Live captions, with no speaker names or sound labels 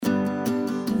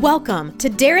Welcome to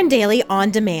Darren Daily On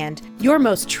Demand, your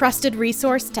most trusted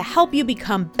resource to help you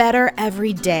become better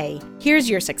every day. Here's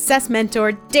your success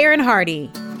mentor, Darren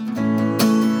Hardy.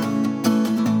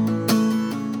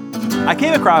 I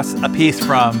came across a piece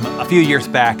from a few years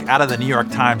back out of the New York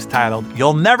Times titled,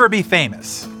 "You'll Never Be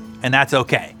Famous, and That's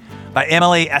Okay," by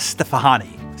Emily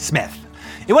Estefany-Smith.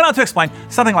 It went on to explain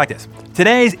something like this.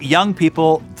 Today's young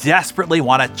people desperately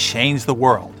want to change the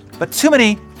world, but too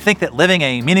many think that living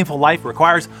a meaningful life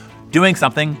requires doing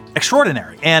something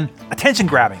extraordinary and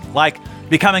attention-grabbing, like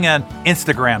becoming an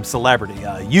Instagram celebrity,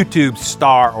 a YouTube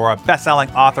star, or a best-selling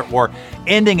author, or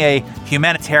ending a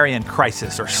humanitarian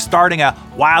crisis, or starting a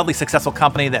wildly successful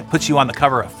company that puts you on the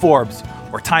cover of Forbes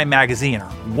or Time magazine or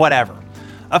whatever.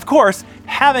 Of course,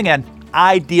 having an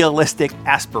idealistic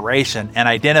aspiration and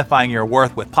identifying your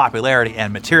worth with popularity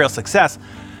and material success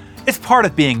is part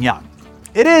of being young.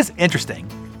 It is interesting,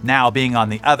 now being on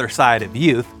the other side of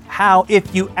youth, how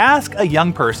if you ask a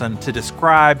young person to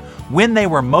describe when they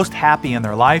were most happy in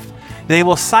their life, they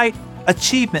will cite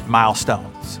achievement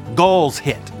milestones, goals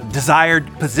hit, desired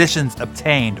positions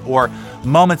obtained, or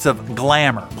moments of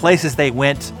glamour, places they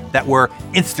went that were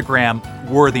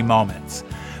Instagram-worthy moments.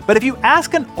 But if you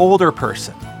ask an older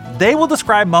person, they will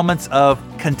describe moments of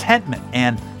contentment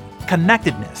and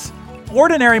connectedness,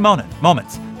 ordinary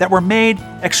moments that were made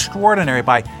extraordinary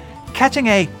by catching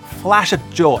a flash of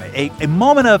joy, a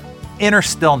moment of inner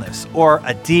stillness, or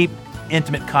a deep,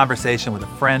 intimate conversation with a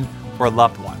friend or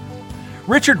loved one.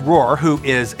 Richard Rohr, who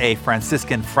is a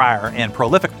Franciscan friar and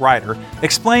prolific writer,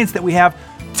 explains that we have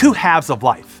two halves of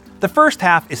life. The first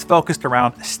half is focused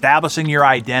around establishing your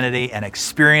identity and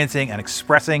experiencing and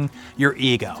expressing your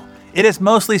ego. It is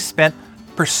mostly spent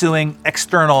pursuing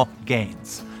external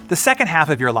gains. The second half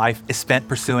of your life is spent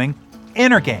pursuing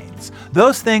inner gains,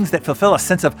 those things that fulfill a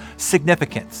sense of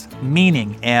significance,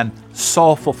 meaning, and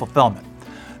soulful fulfillment.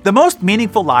 The most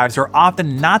meaningful lives are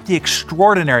often not the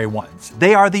extraordinary ones.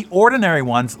 They are the ordinary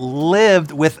ones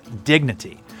lived with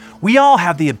dignity. We all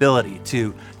have the ability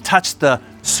to touch the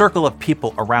circle of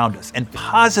people around us and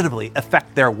positively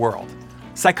affect their world.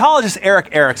 Psychologist Erik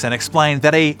Erikson explained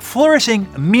that a flourishing,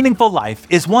 meaningful life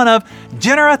is one of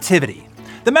generativity.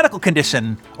 The medical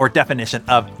condition or definition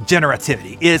of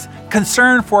generativity is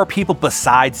concern for people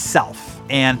besides self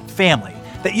and family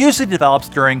that usually develops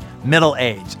during middle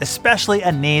age, especially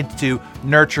a need to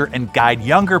nurture and guide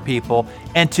younger people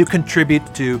and to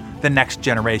contribute to the next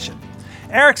generation.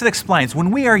 Erikson explains, when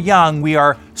we are young, we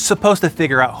are supposed to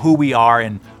figure out who we are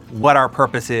and what our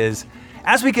purpose is.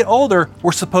 As we get older,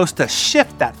 we're supposed to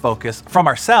shift that focus from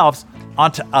ourselves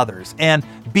onto others and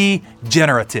be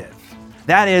generative.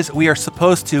 That is, we are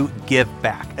supposed to give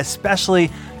back,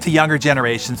 especially to younger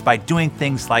generations, by doing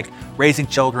things like raising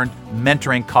children,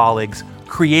 mentoring colleagues,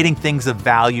 creating things of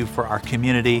value for our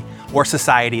community or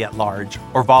society at large,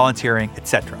 or volunteering,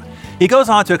 etc. He goes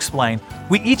on to explain,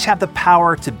 we each have the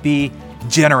power to be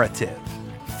generative.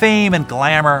 Fame and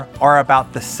glamour are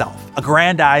about the self,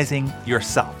 aggrandizing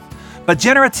yourself. But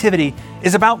generativity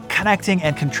is about connecting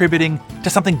and contributing to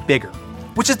something bigger,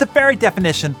 which is the very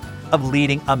definition of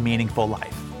leading a meaningful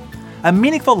life. A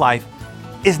meaningful life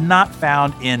is not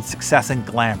found in success and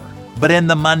glamour, but in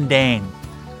the mundane,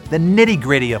 the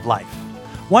nitty-gritty of life.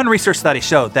 One research study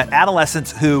showed that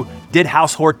adolescents who did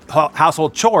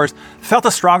household chores felt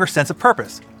a stronger sense of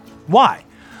purpose. Why?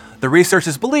 The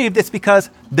researchers believed it's because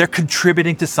they're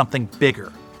contributing to something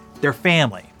bigger, their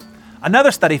family.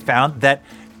 Another study found that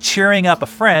cheering up a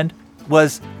friend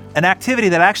was an activity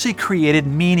that actually created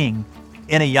meaning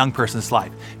in a young person's life.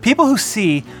 People who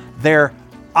see their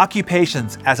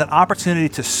occupations as an opportunity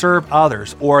to serve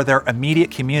others or their immediate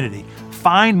community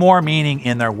find more meaning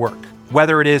in their work,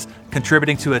 whether it is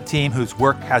contributing to a team whose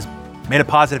work has made a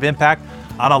positive impact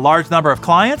on a large number of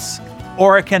clients,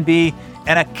 or it can be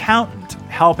an accountant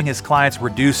helping his clients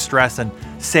reduce stress and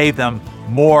save them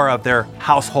more of their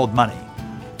household money,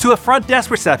 to a front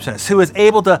desk receptionist who is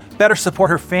able to better support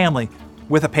her family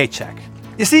with a paycheck.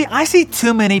 You see, I see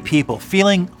too many people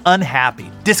feeling unhappy,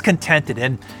 discontented,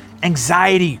 and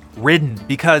anxiety-ridden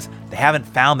because they haven't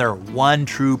found their one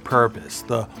true purpose,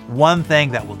 the one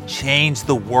thing that will change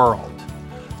the world.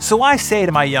 So I say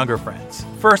to my younger friends,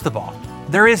 first of all,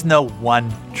 there is no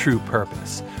one true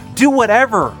purpose. Do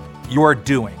whatever you're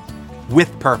doing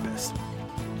with purpose.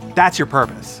 That's your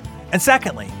purpose. And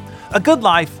secondly, a good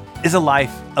life is a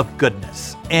life of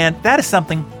goodness, and that is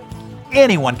something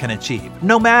anyone can achieve,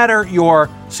 no matter your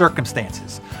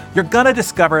circumstances. You're gonna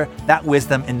discover that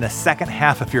wisdom in the second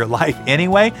half of your life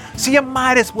anyway, so you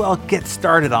might as well get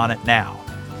started on it now.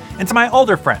 And to my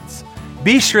older friends,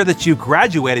 be sure that you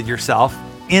graduated yourself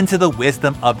into the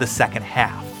wisdom of the second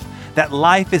half. that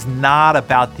life is not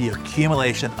about the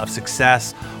accumulation of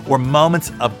success or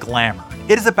moments of glamour.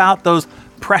 It is about those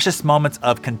precious moments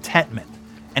of contentment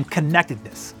and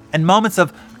connectedness and moments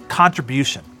of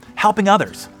contribution, helping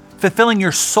others, fulfilling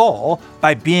your soul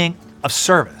by being of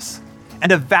service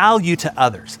and of value to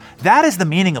others. That is the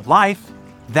meaning of life.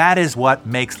 That is what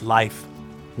makes life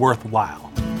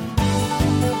worthwhile.